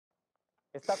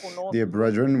Dear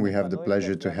brethren, we have the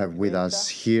pleasure to have with us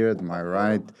here at my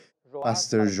right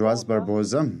Pastor Joás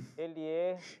Barbosa.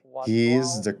 He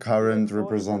is the current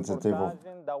representative of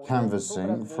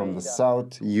canvassing from the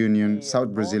South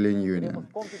Brazilian Union.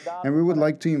 And we would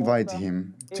like to invite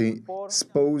him to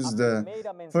expose the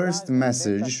first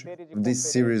message of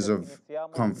this series of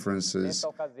conferences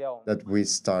that we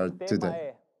start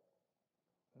today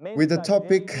with the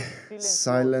topic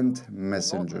Silent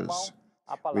Messengers.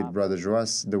 With Brother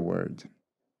Joás, the word.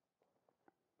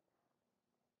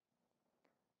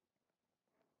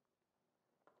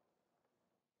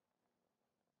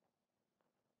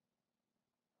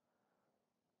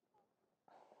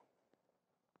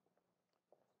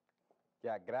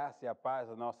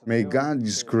 May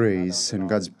God's grace and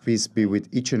God's peace be with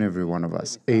each and every one of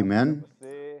us. Amen.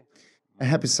 A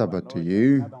happy Sabbath to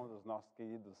you.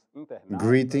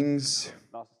 Greetings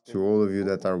to all of you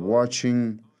that are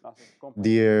watching,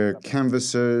 dear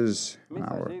canvassers, and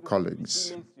our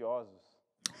colleagues.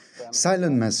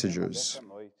 Silent messengers.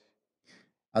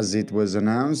 As it was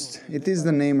announced, it is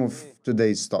the name of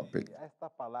today's topic.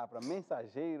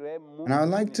 And I would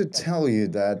like to tell you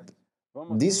that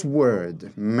this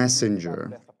word,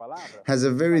 messenger, has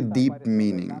a very deep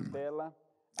meaning.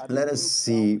 Let us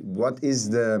see what is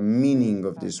the meaning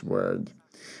of this word.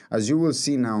 As you will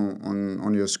see now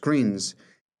on your screens,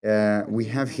 we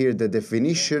have here the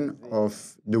definition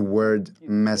of the word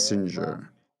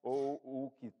messenger.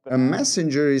 A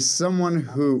messenger is someone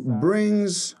who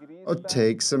brings or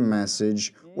takes a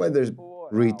message, whether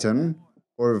written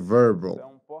or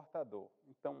verbal.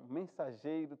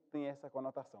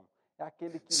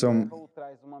 So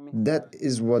that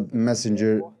is what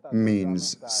messenger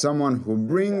means. Someone who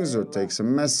brings or takes a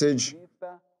message,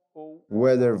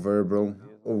 whether verbal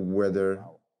or whether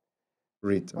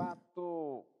written.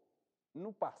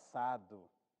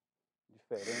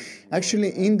 Actually,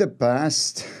 in the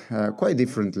past, quite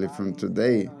differently from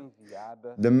today,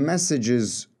 the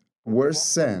messages were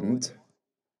sent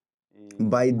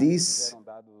by these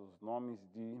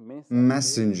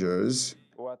messengers,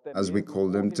 as we call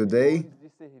them today,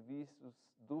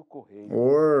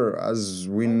 or as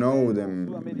we know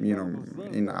them,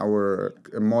 in our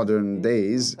modern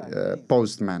days,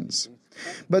 postmans.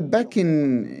 But back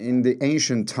in the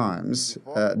ancient times,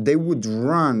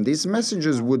 these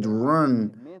messengers would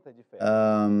run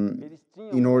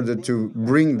in order to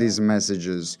bring these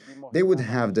messages. They would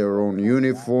have their own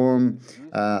uniform,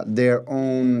 their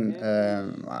own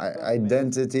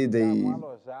identity. They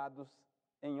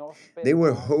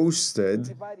were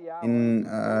hosted in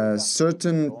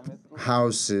certain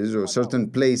houses or certain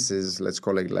places, let's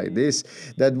call it like this,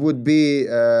 that would be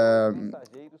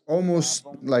almost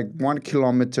like 1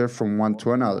 kilometer from one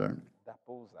to another.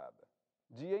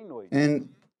 And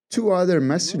two other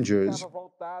messengers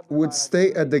would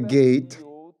stay at the gate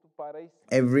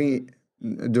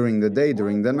during the day,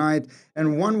 during the night,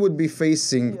 and one would be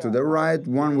facing to the right,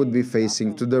 one would be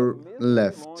facing to the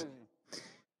left.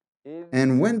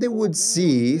 And when they would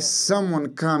see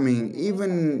someone coming,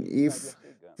 even if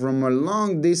from a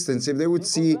long distance, if they would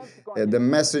see the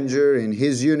messenger in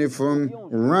his uniform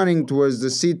running towards the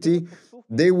city,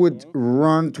 they would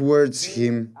run towards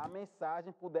him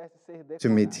to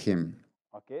meet him.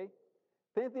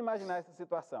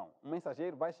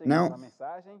 Now,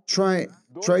 try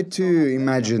to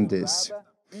imagine this.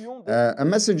 A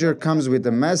messenger comes with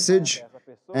a message,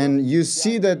 and you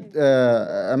see that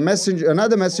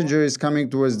another messenger is coming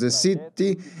towards the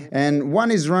city, and one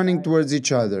is running towards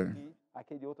each other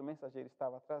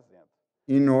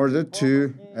in order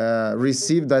to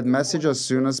receive that message as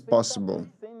soon as possible.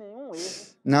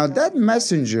 Now, that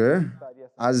messenger,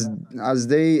 as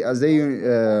they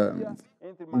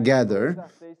gather,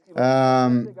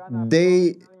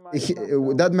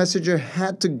 that messenger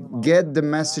had to get the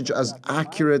message as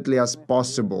accurately as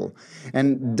possible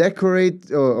and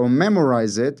decorate or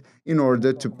memorize it in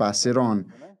order to pass it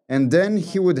on. And then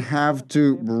he would have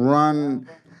to run,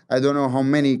 I don't know how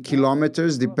many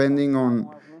kilometers, depending on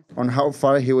how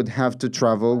far he would have to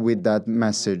travel with that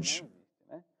message.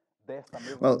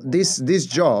 Well, this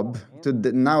job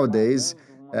nowadays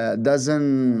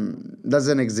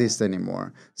doesn't exist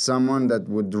anymore. Someone that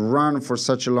would run for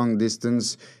such a long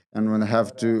distance and would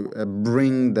have to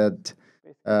bring that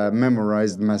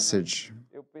memorized message.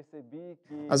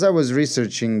 As I was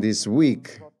researching this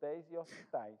week,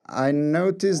 I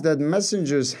noticed that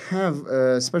messengers have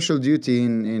a special duty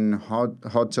in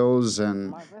hotels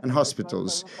and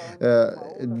hospitals.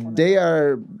 They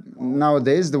are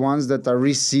nowadays the ones that are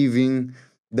receiving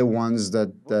the ones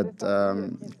that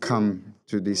come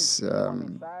to these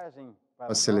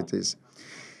facilities.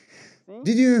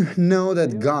 Did you know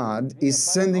that God is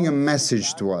sending a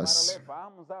message to us?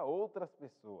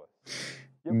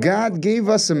 God gave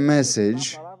us a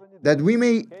message that we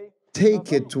may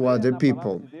take it to other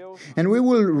people. And we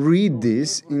will read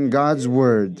this in God's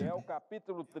Word.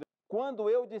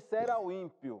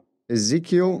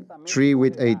 Ezekiel 3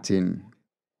 with 18.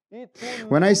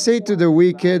 When I say to the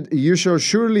wicked, you shall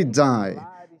surely die,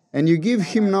 and you give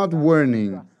him not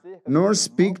warning, nor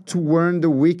speak to warn the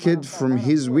wicked from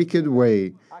his wicked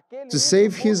way, to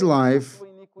save his life,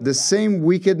 the same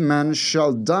wicked man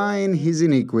shall die in his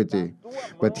iniquity,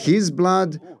 but his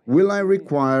blood will I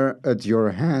require at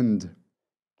your hand.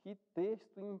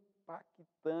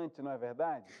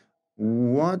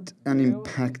 What an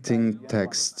impacting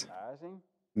text.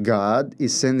 God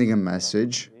is sending a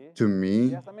message to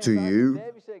me, to you,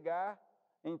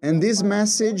 and this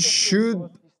message should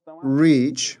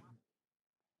reach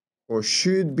or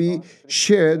should be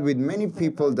shared with many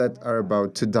people that are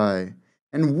about to die.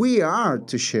 And we are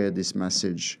to share this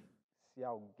message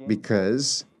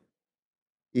because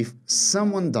if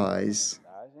someone dies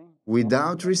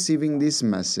without receiving this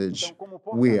message,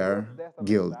 we are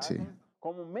guilty.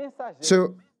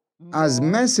 So, as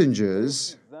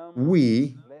messengers,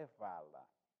 we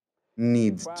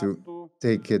need to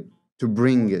take it, to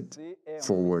bring it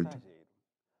forward.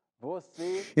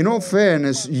 In all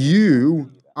fairness, you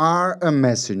are a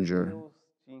messenger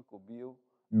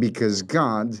because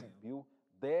God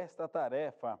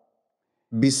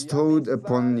bestowed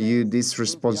upon you this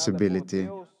responsibility.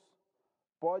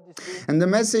 And the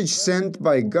message sent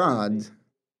by God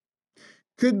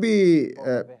could be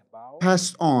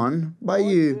passed on by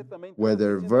you,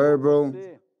 whether verbal,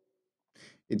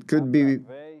 it could be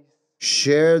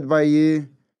shared by you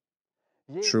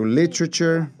through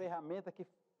literature.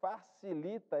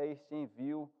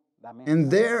 And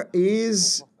there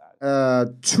is a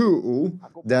tool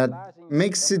that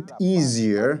makes it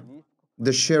easier,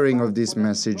 the sharing of this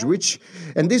message,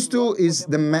 and this tool is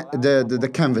the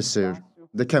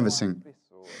canvassing.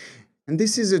 And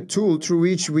this is a tool through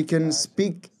which we can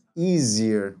speak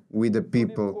easier with the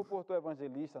people,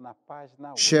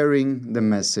 sharing the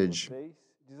message.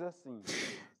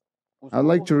 I'd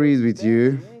like to read with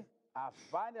you.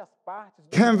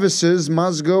 Canvassers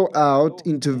must go out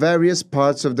into various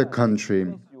parts of the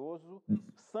country.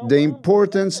 The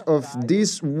importance of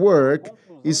this work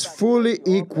is fully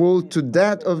equal to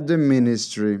that of the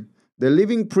ministry. The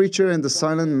living preacher and the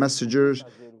silent messengers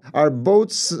are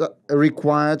both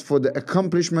required for the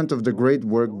accomplishment of the great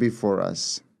work before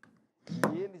us.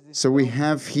 So we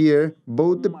have here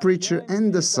both the preacher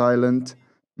and the silent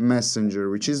messenger,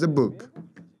 which is the book.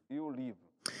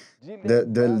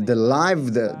 The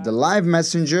live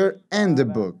messenger and the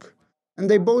book. And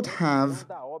they both have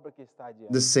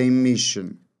the same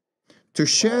mission, to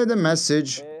share the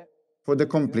message for the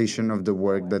completion of the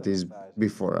work that is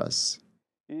before us.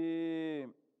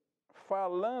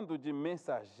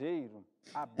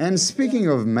 And speaking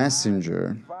of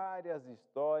messenger,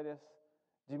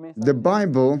 the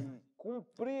Bible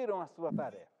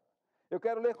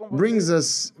brings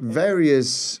us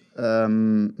various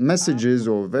messages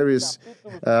or various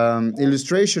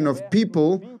illustration of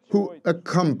people who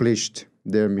accomplished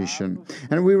their mission.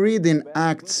 And we read in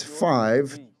Acts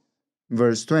 5,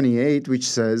 verse 28, which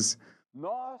says,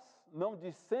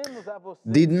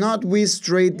 "Did not we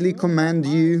straitly command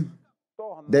you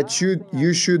that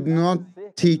you should not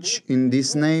teach in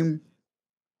this name?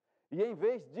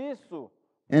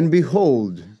 And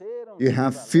behold, you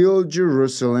have filled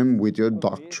Jerusalem with your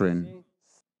doctrine."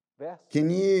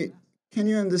 Can you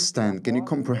understand? Can you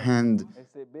comprehend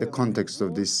the context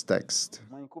of this text?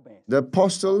 The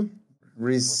apostle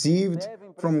received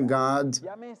from God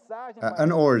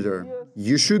an order.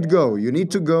 You should go. You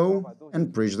need to go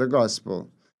and preach the gospel.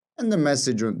 And the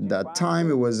message at that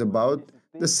time, it was about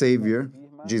the Savior,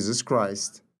 Jesus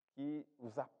Christ.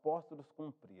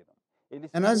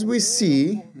 And as we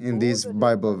see in this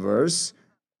Bible verse,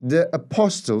 the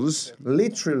apostles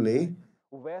literally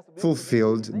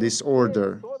fulfilled this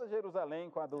order.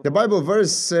 The Bible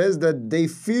verse says that they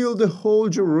filled the whole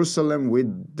Jerusalem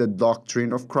with the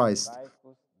doctrine of Christ.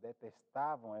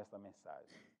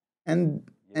 And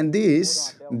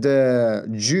this, the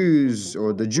Jews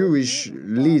or the Jewish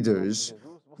leaders,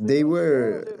 they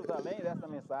were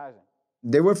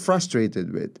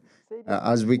frustrated with,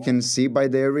 as we can see by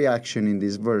their reaction in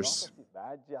this verse.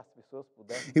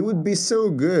 It would be so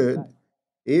good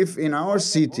if in our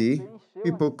city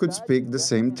people could speak the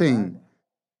same thing.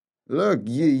 Look,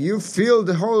 you fill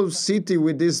the whole city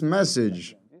with this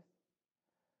message.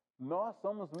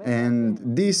 And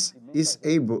this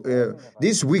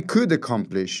we could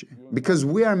accomplish because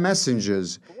we are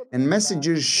messengers, and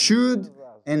messengers should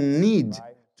and need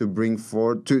to bring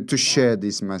forth, to share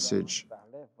this message.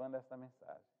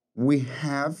 We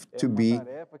have to be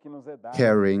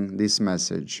carrying this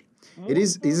message. It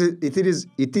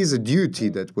is a duty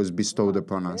that was bestowed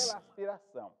upon us.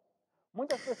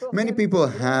 Many people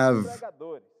have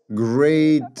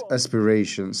great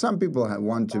aspirations. Some people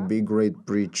want to be great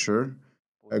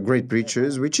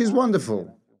preachers, which is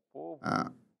wonderful.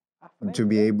 To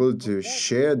be able to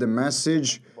share the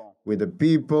message with the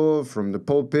people from the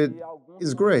pulpit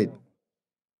is great.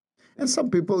 And some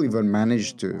people even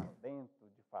manage to.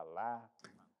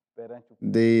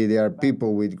 They are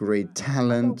people with great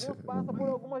talent,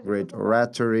 great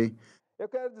oratory,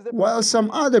 while some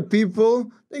other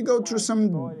people, they go through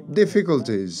some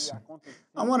difficulties.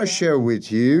 I want to share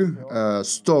with you a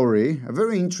story, a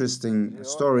very interesting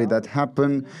story that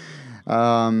happened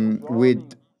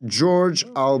with George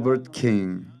Albert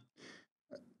King,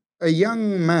 a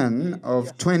young man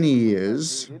of 20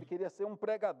 years.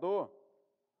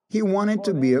 He wanted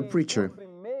to be a preacher.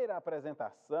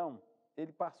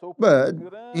 But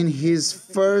in his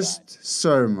first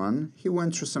sermon, he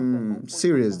went through some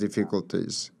serious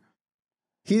difficulties.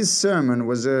 His sermon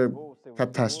was a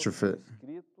catastrophe.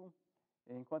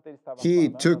 He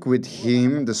took with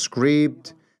him the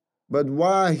script, but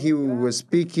while he was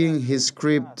speaking, his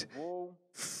script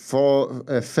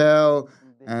fell,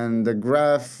 and the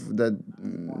graph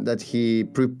that he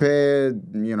prepared,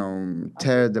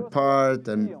 teared apart,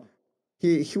 and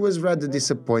he was rather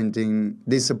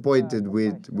disappointed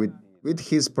with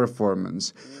his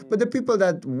performance. But the people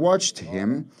that watched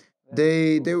him,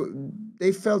 they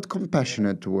felt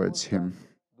compassionate towards him.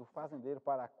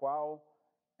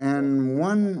 And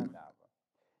one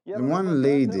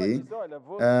lady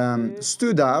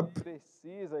stood up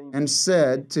and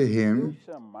said to him,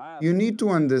 "You need to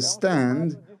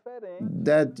understand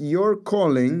that your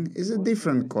calling is a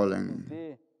different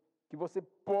calling.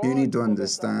 You need to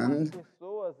understand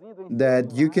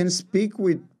that you can speak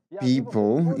with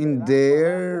people in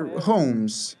their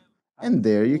homes, and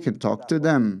there you can talk to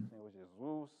them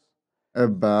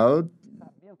about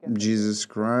Jesus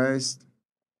Christ."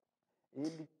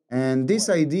 And this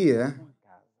idea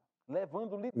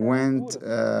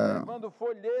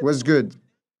was good.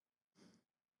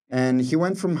 And he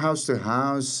went from house to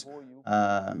house,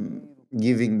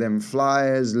 giving them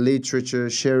flyers, literature,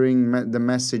 sharing the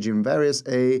message in various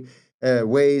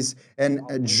ways. And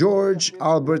George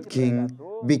Albert King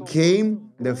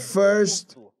became the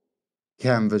first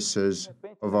canvassers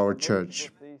of our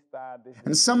church.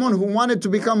 And someone who wanted to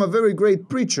become a very great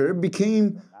preacher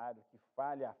became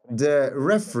the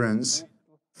reference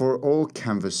for all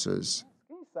canvassers.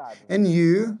 And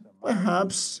you,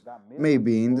 perhaps, may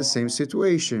be in the same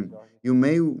situation. You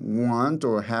may want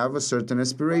or have a certain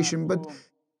aspiration, but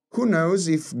who knows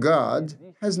if God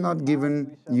has not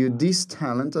given you this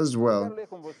talent as well.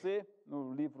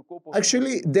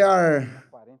 Actually, there are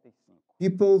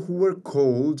people who were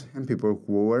called and people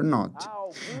who were not.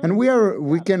 And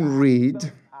we can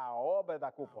read,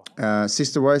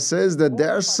 Sister Wise says that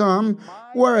there are some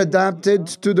who are adapted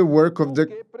to the work of the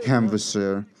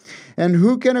canvasser, and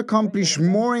who can accomplish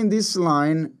more in this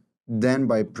line than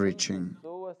by preaching.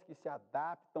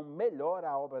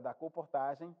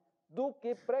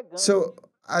 So,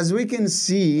 as we can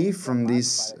see from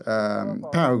this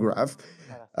paragraph,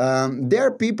 there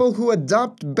are people who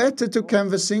adapt better to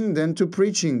canvassing than to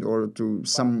preaching or to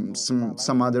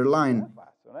some other line.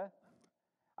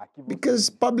 Because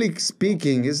public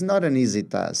speaking is not an easy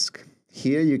task.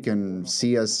 Here you can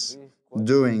see us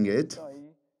doing it,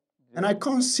 and I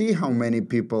can't see how many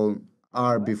people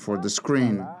are before the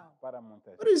screen.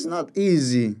 But it's not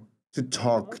easy to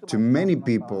talk to many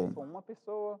people.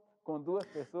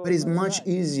 But it's much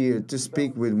easier to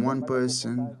speak with one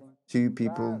person, two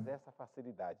people.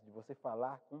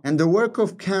 And the work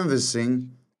of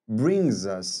canvassing brings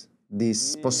us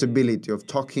this possibility of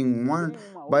talking one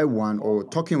by one or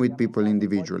talking with people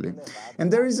individually.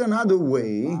 And there is another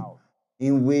way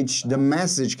in which the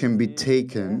message can be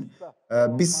taken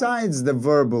besides the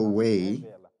verbal way.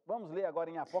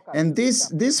 And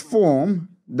this form,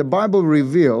 the Bible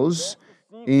reveals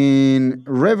in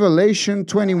Revelation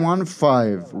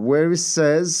 21:5, where it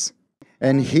says,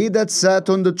 "And he that sat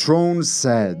on the throne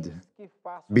said,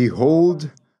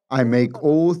 Behold, I make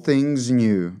all things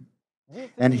new.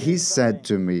 And he said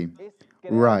to me,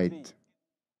 Write,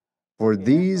 for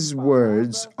these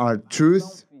words are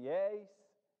truth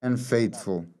and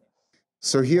faithful."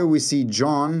 So here we see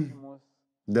John,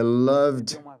 the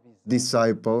loved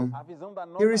disciple,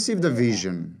 he received a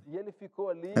vision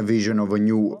of a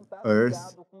new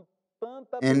earth,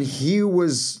 and he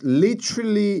was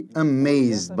literally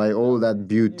amazed by all that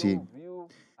beauty.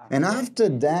 And after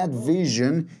that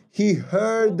vision, he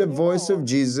heard the voice of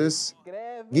Jesus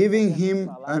giving him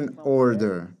an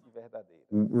order.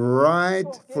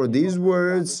 Write, for these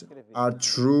words are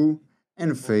true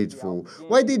and faithful.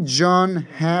 Why did John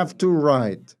have to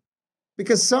write?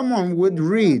 Because someone would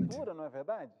read.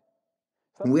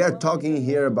 We are talking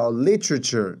here about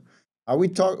literature.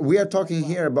 We are talking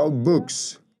here about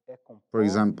books. For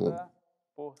example,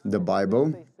 the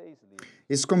Bible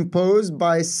is composed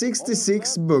by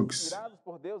 66 books.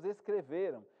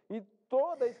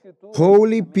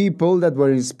 Holy people that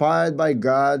were inspired by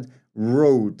God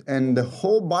wrote, and the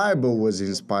whole Bible was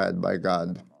inspired by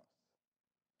God.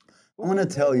 I want to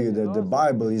tell you that the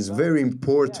Bible is very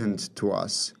important to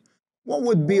us. What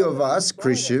would be of us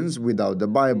Christians without the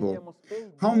Bible?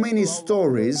 How many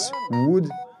stories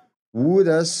would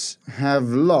us have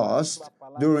lost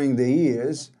during the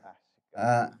years?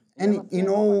 And in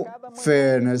all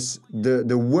fairness,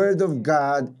 the Word of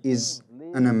God is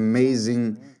an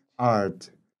amazing art.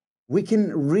 We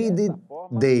can read it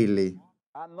daily,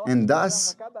 and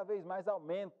thus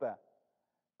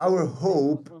our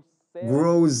hope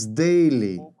grows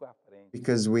daily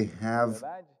because we have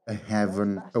a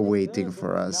heaven awaiting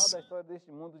for us.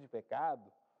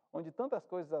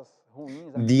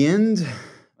 The end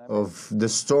of the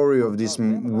story of this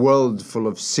world full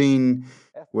of sin,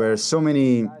 where so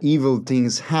many evil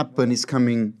things happen, is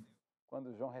coming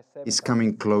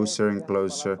closer and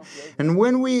closer. And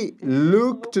when we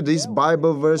look to this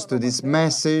Bible verse, to this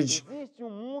message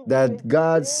that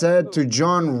God said to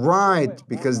John, write,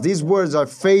 because these words are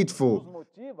faithful.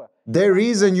 There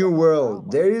is a new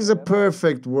world. There is a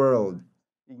perfect world.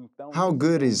 How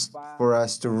good is for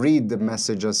us to read the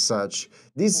message as such.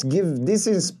 This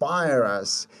inspires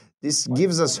us. This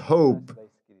gives us hope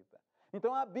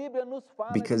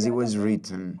because it was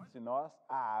written.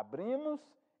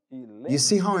 You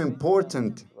see how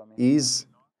important is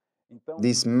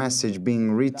this message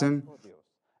being written?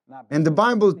 And the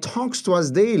Bible talks to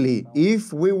us daily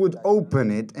if we would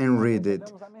open it and read it,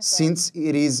 since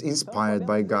it is inspired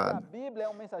by God.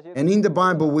 And in the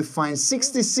Bible we find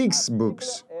 66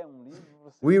 books.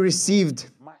 We received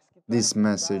this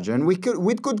message, and we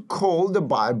could call the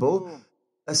Bible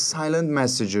a silent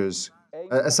messenger,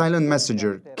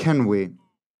 can we?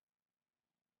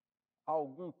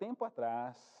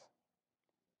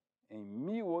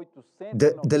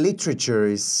 The literature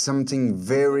is something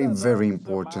very, very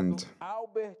important.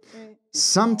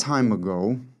 Some time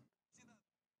ago,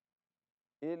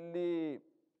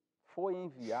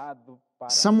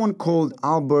 someone called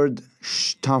Albert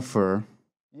Staffer,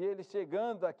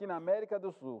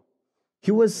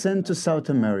 he was sent to South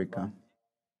America.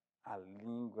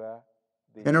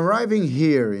 And arriving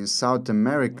here in South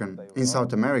America,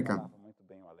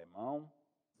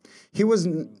 he was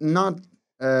not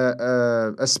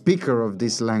a speaker of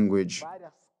this language.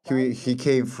 He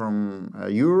came from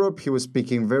Europe. He was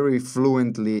speaking very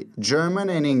fluently German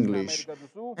and English.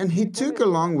 And he took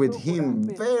along with him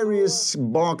various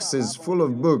boxes full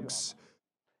of books.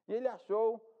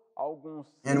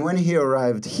 And when he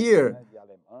arrived here,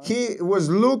 he was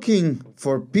looking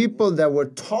for people that were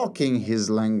talking his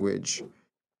language.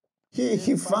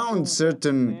 He found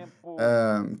certain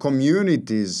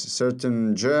communities,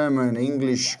 certain German,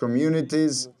 English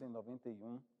communities.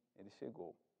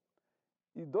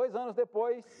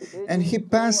 And he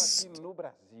passed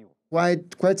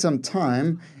quite some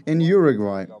time in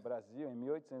Uruguay.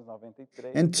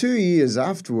 And 2 years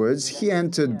afterwards, he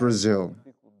entered Brazil.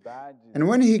 And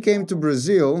when he came to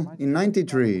Brazil in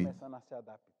 93,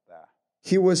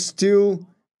 he was still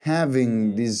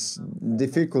having this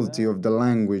difficulty of the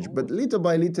language, but little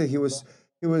by little he was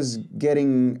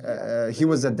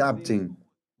adapting,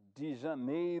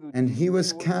 and he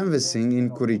was canvassing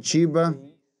in Curitiba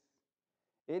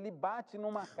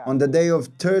on the day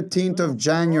of 13th of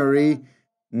January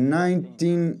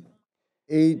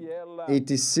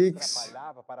 1986,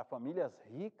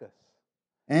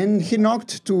 and he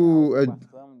knocked to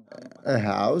a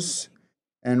house,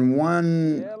 and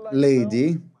one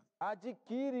lady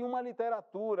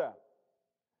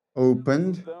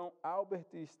opened,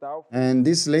 and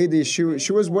this lady,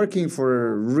 she was working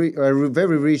for a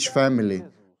very rich family,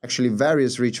 actually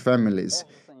various rich families,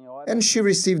 and she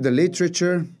received the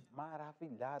literature.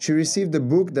 She received a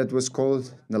book that was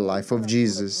called The Life of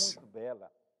Jesus.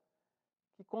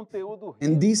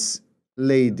 And this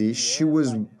lady, she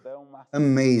was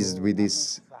amazed with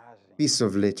this piece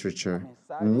of literature.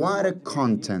 What a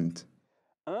content!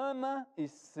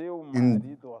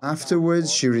 And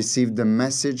afterwards, she received the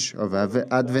message of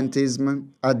Adventism.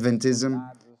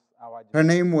 Her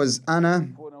name was Anna,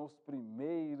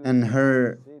 and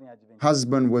her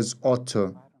husband was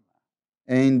Otto.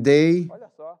 And they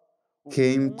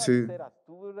came to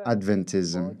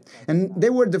Adventism. And they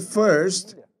were the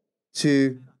first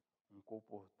to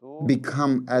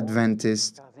become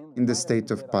Adventist in the state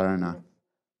of Paraná.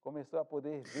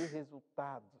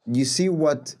 You see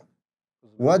what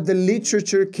the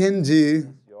literature can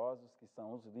do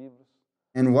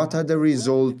and what are the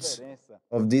results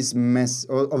of these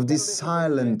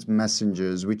silent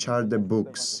messengers, which are the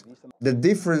books. The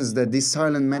difference that these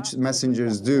silent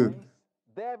messengers do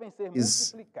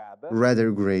is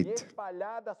rather great.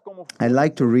 I'd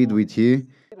like to read with you.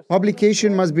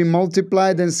 Publication must be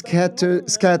multiplied and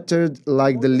scattered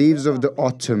like the leaves of the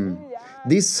autumn.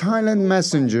 These silent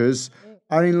messengers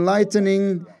are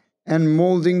enlightening and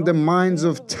molding the minds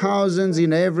of thousands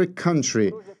in every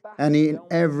country and in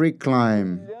every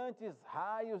clime.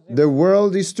 The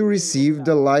world is to receive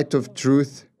the light of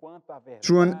truth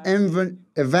through an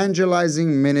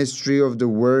evangelizing ministry of the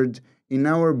word in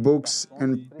our books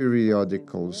and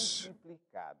periodicals.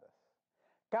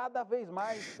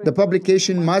 The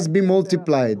publication must be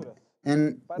multiplied,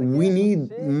 and we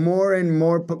need more and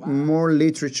more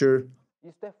literature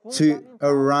to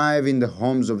arrive in the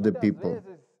homes of the people.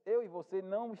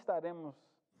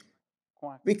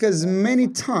 Because many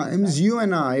times you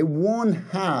and I won't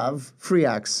have free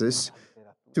access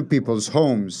to people's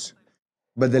homes,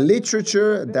 but the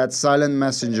literature that silent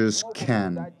messengers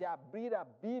can.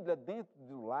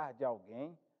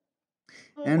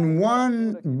 And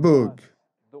one book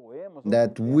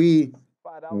that we,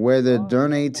 whether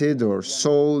donated or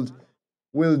sold,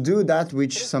 will do that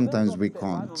which sometimes we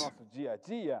can't.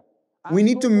 We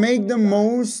need to make the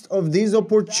most of these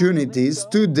opportunities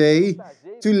today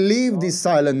to leave these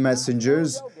silent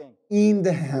messengers in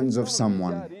the hands of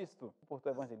someone.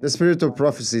 The spirit of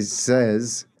prophecy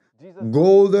says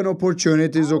golden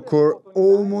opportunities occur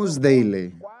almost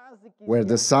daily, where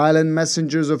the silent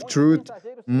messengers of truth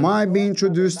might be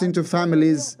introduced into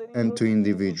families and to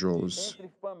individuals.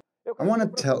 I want to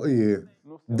tell you,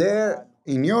 there,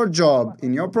 in your job,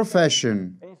 in your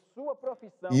profession,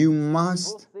 you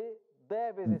must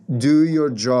do your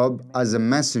job as a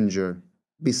messenger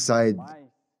beside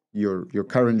your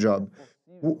current job.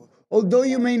 Although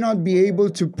you may not be able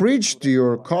to preach to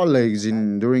your colleagues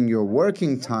during your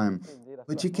working time,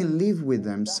 but you can leave with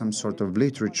them some sort of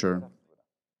literature.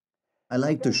 I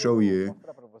like to show you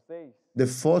the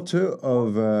photo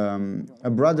of a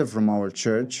brother from our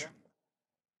church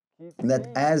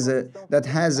that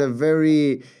has a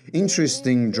very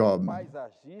interesting job.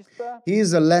 He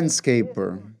is a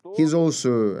landscaper. He's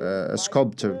also a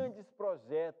sculptor.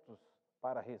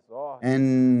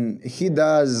 And he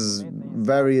does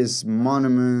various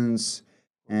monuments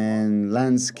and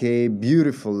landscape,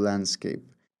 beautiful landscape.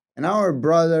 And our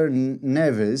brother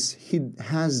Neves, he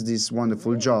has this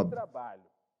wonderful job.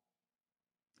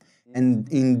 And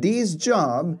in this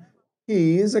job,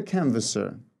 he is a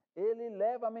canvasser.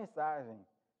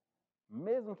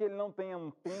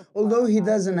 Although he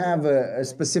doesn't have a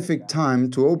specific time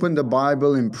to open the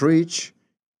Bible and preach,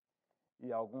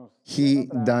 he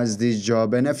does this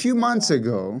job. And a few months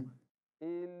ago,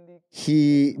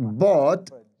 he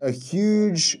bought a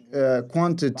huge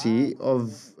quantity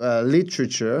of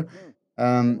literature,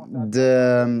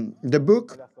 the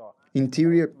book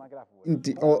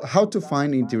How to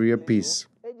Find Interior Peace.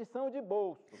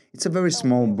 It's a very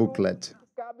small booklet.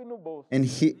 And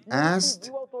he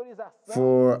asked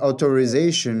for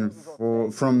authorization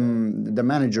from the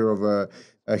manager of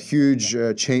a huge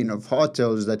chain of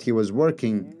hotels that he was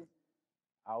working.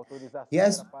 He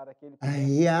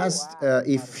asked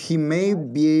if he may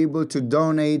be able to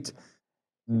donate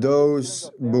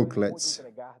those booklets.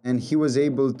 And he was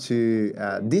able to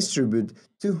distribute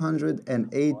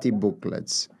 280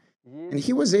 booklets. And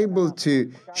he was able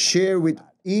to share with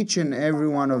each and every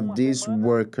one of these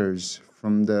workers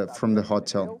from the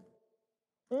hotel.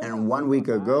 And 1 week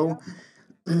ago,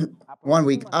 1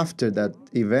 week after that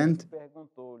event,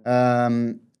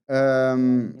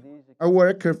 a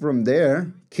worker from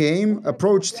there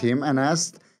approached him and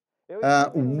asked,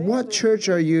 what church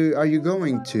are you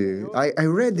going to? I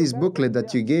read this booklet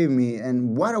that you gave me,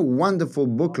 and what a wonderful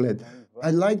booklet.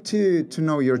 I'd like to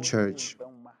know your church.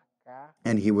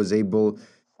 And he was able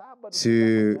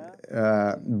to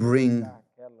bring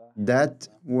that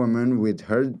woman with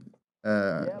her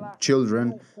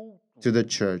children to the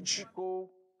church.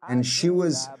 And she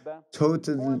was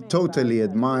totally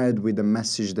admired with the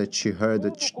message that she heard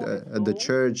at the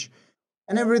church.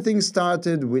 And everything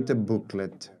started with a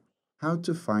booklet, How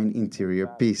to Find Interior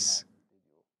Peace.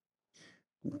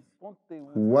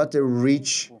 What a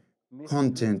rich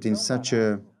content in such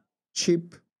a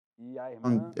cheap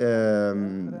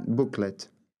booklet.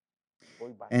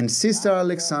 And Sister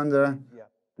Alexandra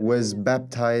was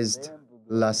baptized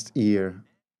last year.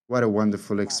 What a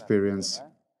wonderful experience.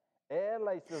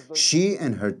 She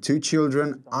and her 2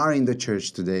 children are in the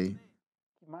church today.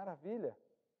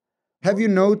 Have you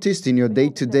noticed in your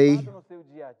day-to-day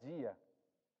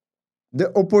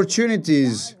the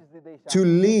opportunities to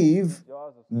leave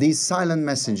these silent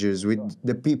messages with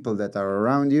the people that are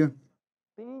around you?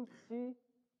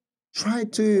 Try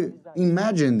to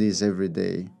imagine this every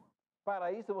day.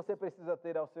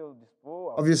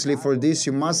 Obviously, for this,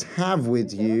 you must have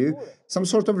with you some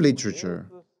sort of literature,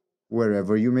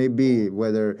 wherever you may be,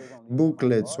 whether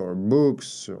booklets or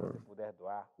books, or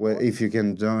if you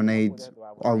can donate,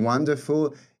 are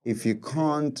wonderful. If you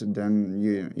can't, then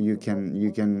you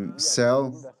can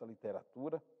sell.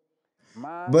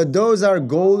 But those are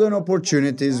golden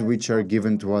opportunities which are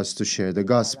given to us to share the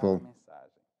gospel.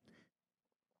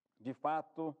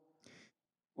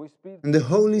 And the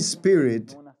Holy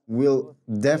Spirit will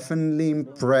definitely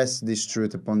impress this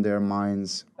truth upon their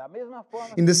minds.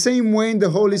 In the same way, the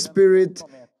Holy Spirit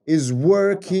is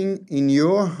working in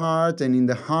your heart and in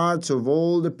the hearts of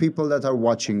all the people that are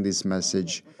watching this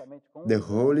message. The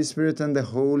Holy Spirit and the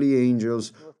holy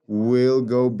angels will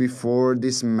go before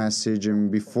this message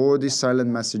and before these silent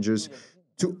messages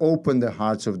to open the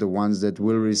hearts of the ones that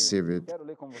will receive it.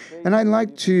 And I'd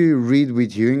like to read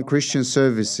with you in Christian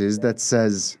Services that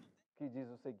says,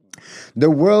 "The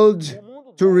world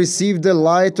to receive the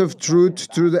light of truth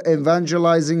through the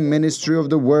evangelizing ministry of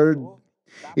the Word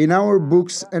in our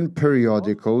books and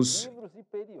periodicals.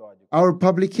 Our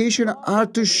publication are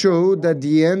to show that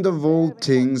the end of all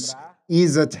things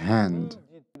is at hand."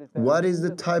 What is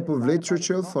the type of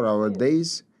literature for our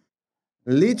days?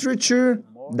 Literature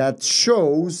that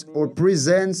shows or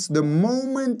presents the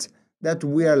moment that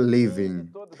we are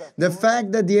living. The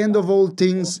fact that the end of all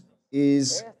things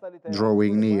is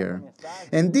drawing near.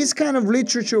 And this kind of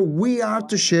literature we are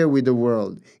to share with the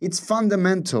world. It's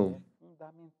fundamental.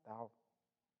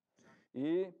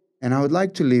 And I would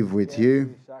like to leave with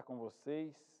you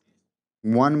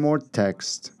one more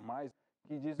text.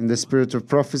 In the Spirit of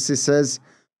Prophecy says,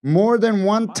 more than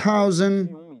 1,000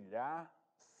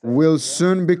 will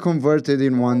soon be converted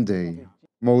in one day,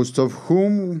 most of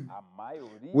whom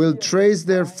will trace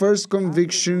their first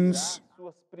convictions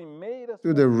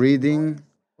to the reading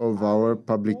of our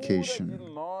publications.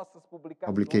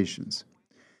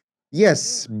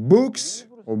 Yes, books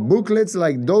or booklets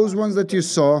like those ones that you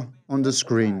saw on the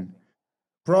screen.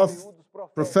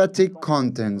 Prophetic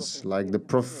contents like the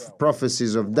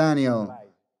prophecies of Daniel,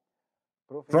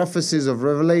 prophecies of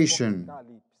Revelation,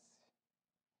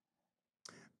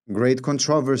 great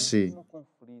controversy.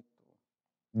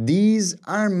 These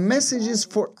are messages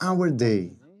for our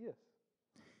day,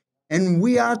 and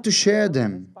we are to share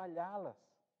them.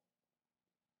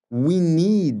 We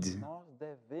need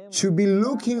to be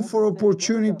looking for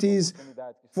opportunities,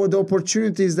 for the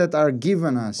opportunities that are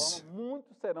given us,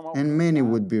 and many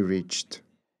would be reached.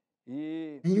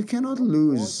 And you cannot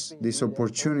lose this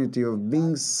opportunity of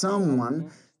being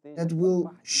someone that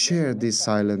will share these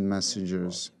silent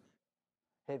messages.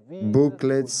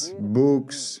 Booklets,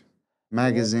 books,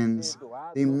 magazines,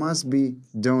 they must be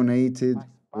donated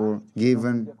or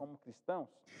given.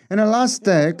 And a last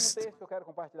text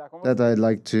that I'd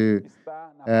like to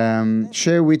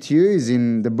share with you is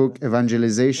in the book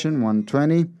Evangelization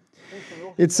 1:20.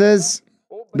 It says,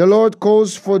 "The Lord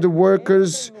calls for the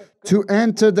workers to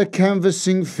enter the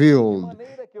canvassing field,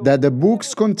 that the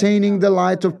books containing the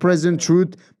light of present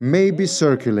truth may be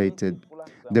circulated.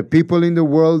 The people in the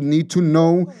world need to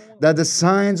know that the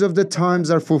signs of the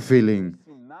times are fulfilling.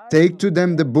 Take to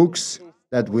them the books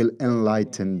that will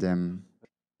enlighten them."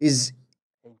 Is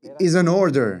an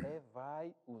order.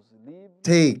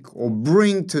 Take or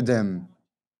bring to them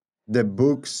the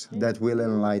books that will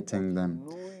enlighten them.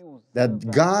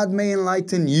 That God may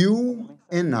enlighten you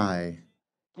and I.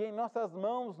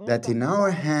 That in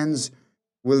our hands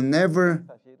will never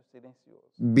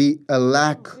be a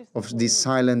lack of these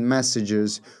silent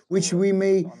messages which we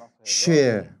may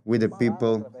share with the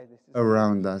people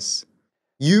around us.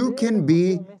 You can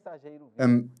be a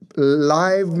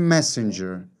live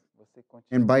messenger,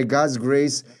 and by God's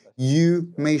grace,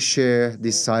 you may share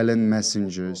these silent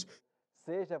messengers.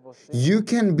 You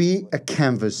can be a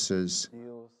canvasser.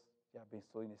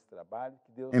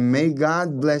 And may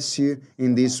God bless you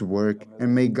in this work,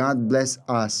 and may God bless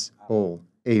us all.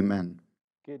 Amen.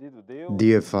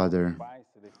 Dear Father,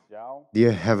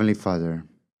 Dear Heavenly Father,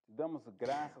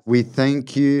 we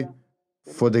thank you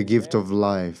for the gift of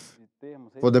life,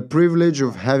 for the privilege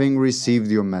of having received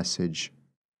your message.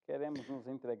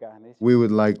 We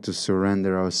would like to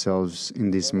surrender ourselves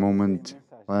in this moment,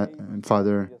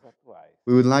 Father.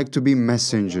 We would like to be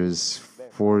messengers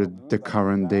for the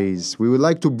current days. We would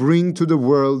like to bring to the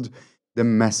world the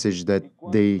message that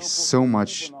they so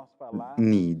much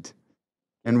need.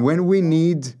 And when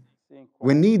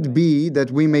need be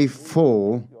that we may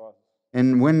fall,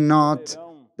 and when not,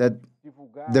 that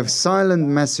the silent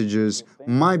messengers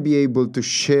might be able to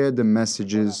share the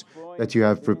messages that you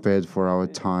have prepared for our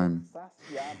time.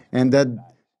 And that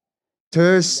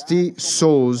thirsty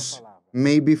souls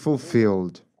may be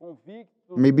fulfilled,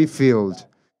 may be filled,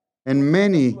 and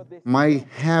many might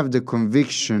have the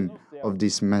conviction of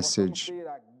this message.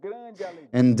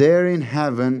 And there in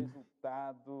heaven,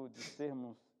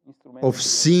 of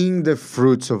seeing the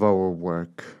fruits of our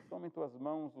work.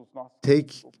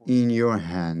 Take in your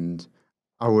hand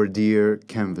our dear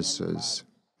canvassers,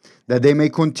 that they may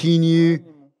continue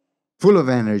full of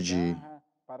energy,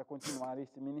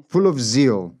 full of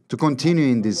zeal to continue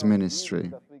in this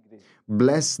ministry.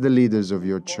 Bless the leaders of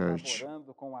your church,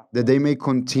 that they may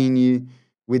continue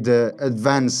with the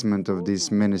advancement of this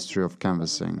ministry of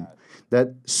canvassing, that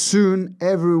soon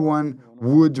everyone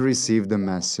would receive the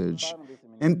message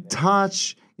and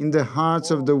touch in the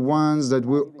hearts of the ones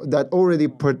that already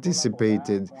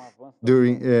participated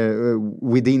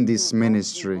within this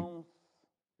ministry.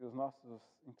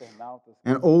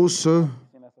 And also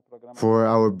for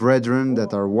our brethren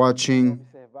that are watching,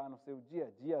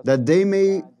 that they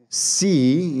may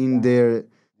see in their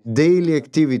daily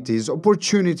activities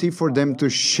opportunity for them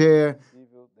to share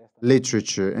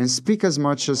literature and speak as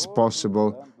much as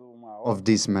possible of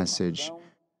this message.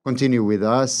 Continue with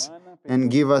us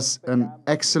and give us an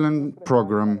excellent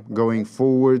program going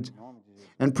forward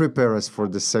and prepare us for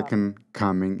the second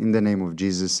coming. In the name of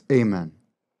Jesus, amen.